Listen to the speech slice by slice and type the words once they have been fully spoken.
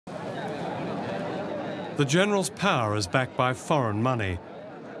The general's power is backed by foreign money.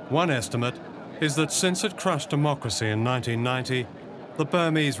 One estimate is that since it crushed democracy in 1990, the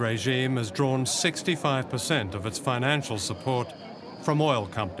Burmese regime has drawn 65% of its financial support from oil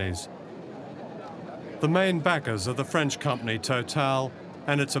companies. The main backers are the French company Total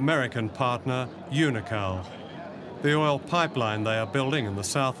and its American partner Unocal. The oil pipeline they are building in the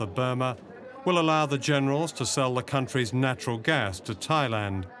south of Burma will allow the generals to sell the country's natural gas to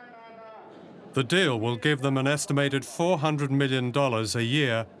Thailand. The deal will give them an estimated $400 million a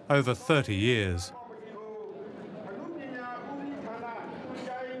year over 30 years.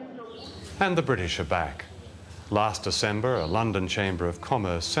 And the British are back. Last December, a London Chamber of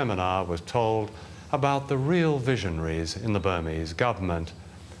Commerce seminar was told about the real visionaries in the Burmese government.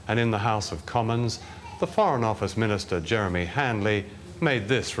 And in the House of Commons, the Foreign Office Minister Jeremy Handley made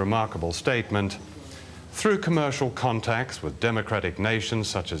this remarkable statement. Through commercial contacts with democratic nations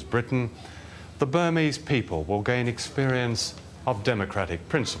such as Britain, the Burmese people will gain experience of democratic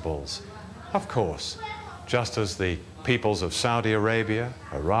principles. Of course, just as the peoples of Saudi Arabia,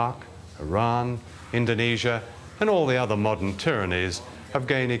 Iraq, Iran, Indonesia, and all the other modern tyrannies have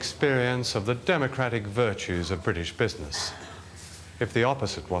gained experience of the democratic virtues of British business. If the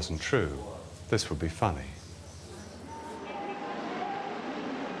opposite wasn't true, this would be funny.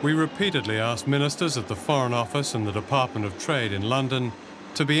 We repeatedly asked ministers at the Foreign Office and the Department of Trade in London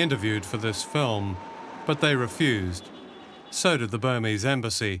to be interviewed for this film, but they refused. So did the Burmese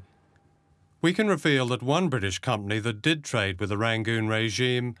embassy. We can reveal that one British company that did trade with the Rangoon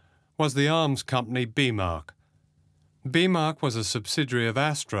regime was the arms company BMark. BMark was a subsidiary of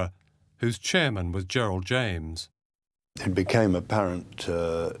Astra, whose chairman was Gerald James. It became apparent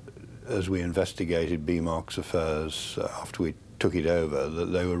as we investigated BMark's affairs after we took it over that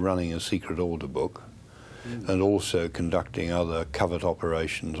they were running a secret order book and also conducting other covert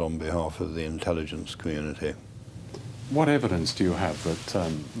operations on behalf of the intelligence community. What evidence do you have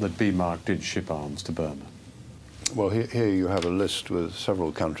that BMark did ship arms to Burma? Well, here you have a list with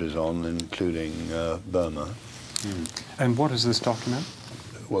several countries on, including Burma. And what is this document?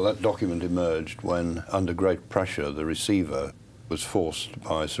 Well, that document emerged when, under great pressure, the receiver was forced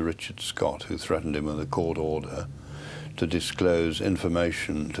by Sir Richard Scott, who threatened him with a court order, to disclose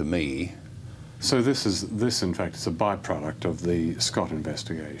information to me. So this in fact is a byproduct of the Scott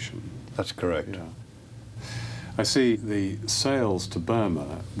investigation? That's correct. Yeah. I see the sales to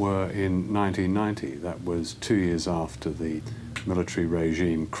Burma were in 1990. That was 2 years after the military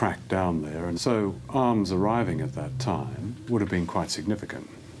regime cracked down there, and so arms arriving at that time would have been quite significant.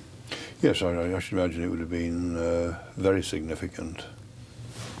 Yes, I should imagine it would have been very significant.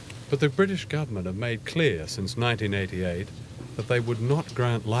 But the British government have made clear since 1988 that they would not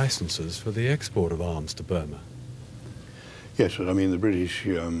grant licenses for the export of arms to Burma. Yes, but I mean the British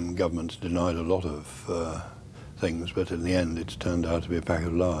government's denied a lot of things, but in the end it's turned out to be a pack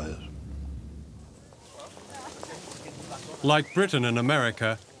of lies. Like Britain and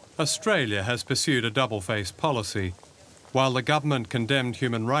America, Australia has pursued a double-faced policy. While the government condemned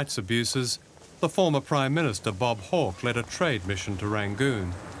human rights abuses, the former Prime Minister Bob Hawke led a trade mission to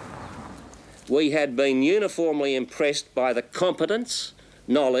Rangoon. We had been uniformly impressed by the competence,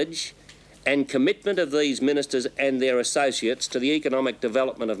 knowledge and commitment of these ministers and their associates to the economic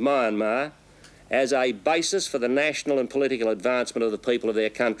development of Myanmar as a basis for the national and political advancement of the people of their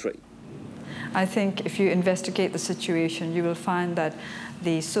country. I think if you investigate the situation, you will find that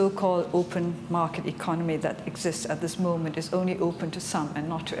the so-called open market economy that exists at this moment is only open to some and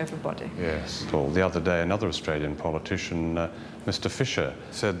not to everybody. Yes. Well, the other day, another Australian politician, Mr. Fisher,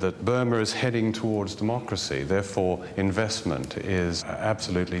 said that Burma is heading towards democracy, therefore investment is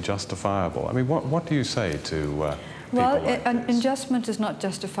absolutely justifiable. I mean, what do you say to well, people like an this? investment is not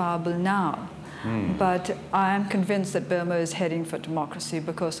justifiable now. But I am convinced that Burma is heading for democracy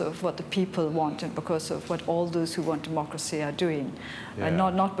because of what the people want and because of what all those who want democracy are doing, and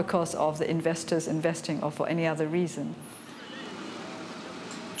not because of the investors investing or for any other reason.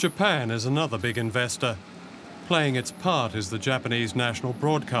 Japan is another big investor. Playing its part is the Japanese national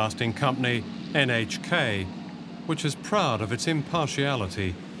broadcasting company NHK, which is proud of its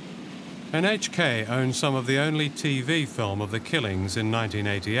impartiality. NHK owns some of the only TV film of the killings in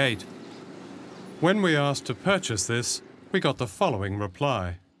 1988. When we asked to purchase this, we got the following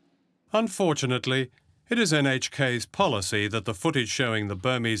reply. Unfortunately, it is NHK's policy that the footage showing the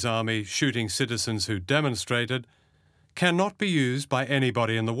Burmese army shooting citizens who demonstrated cannot be used by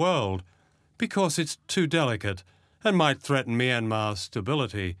anybody in the world because it's too delicate and might threaten Myanmar's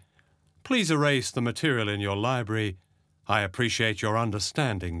stability. Please erase the material in your library. I appreciate your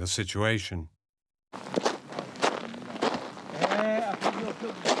understanding the situation.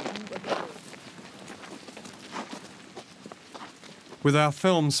 With our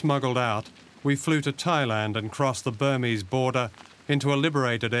film smuggled out, we flew to Thailand and crossed the Burmese border into a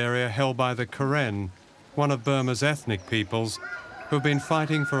liberated area held by the Karen, one of Burma's ethnic peoples who have been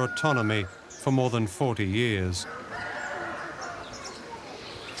fighting for autonomy for more than 40 years.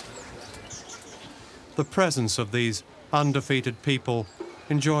 The presence of these undefeated people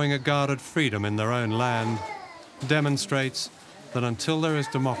enjoying a guarded freedom in their own land demonstrates that until there is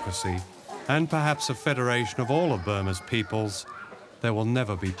democracy and perhaps a federation of all of Burma's peoples, there will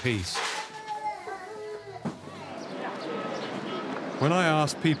never be peace. When I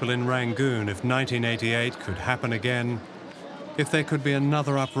asked people in Rangoon if 1988 could happen again, if there could be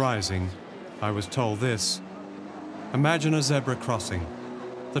another uprising, I was told this. Imagine a zebra crossing.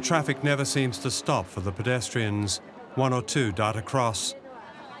 The traffic never seems to stop for the pedestrians. One or two dart across.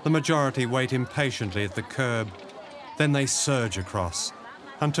 The majority wait impatiently at the curb. Then they surge across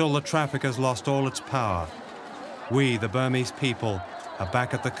until the traffic has lost all its power. We, the Burmese people, are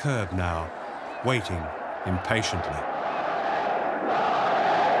back at the curb now, waiting impatiently.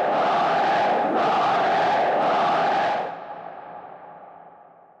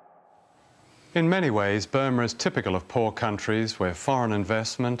 In many ways, Burma is typical of poor countries where foreign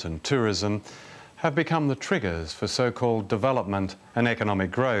investment and tourism have become the triggers for so-called development and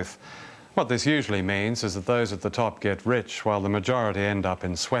economic growth. What this usually means is that those at the top get rich while the majority end up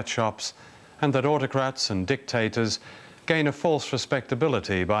in sweatshops, and that autocrats and dictators gain a false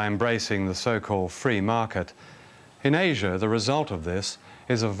respectability by embracing the so-called free market. In Asia, the result of this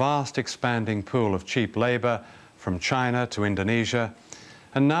is a vast expanding pool of cheap labour from China to Indonesia,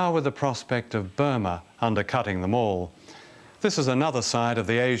 and now with the prospect of Burma undercutting them all. This is another side of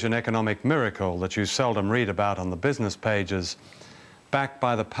the Asian economic miracle that you seldom read about on the business pages. Backed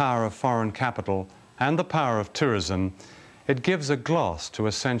by the power of foreign capital and the power of tourism, it gives a gloss to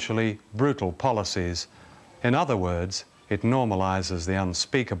essentially brutal policies. In other words, it normalizes the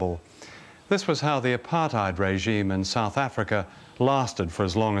unspeakable. This was how the apartheid regime in South Africa lasted for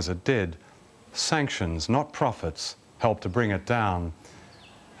as long as it did. Sanctions, not profits, helped to bring it down.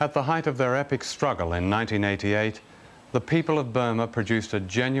 At the height of their epic struggle in 1988, the people of Burma produced a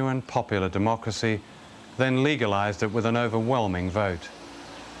genuine popular democracy, then legalized it with an overwhelming vote.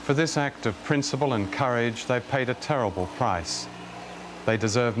 For this act of principle and courage, they paid a terrible price. They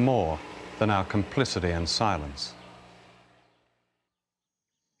deserve more than our complicity and silence.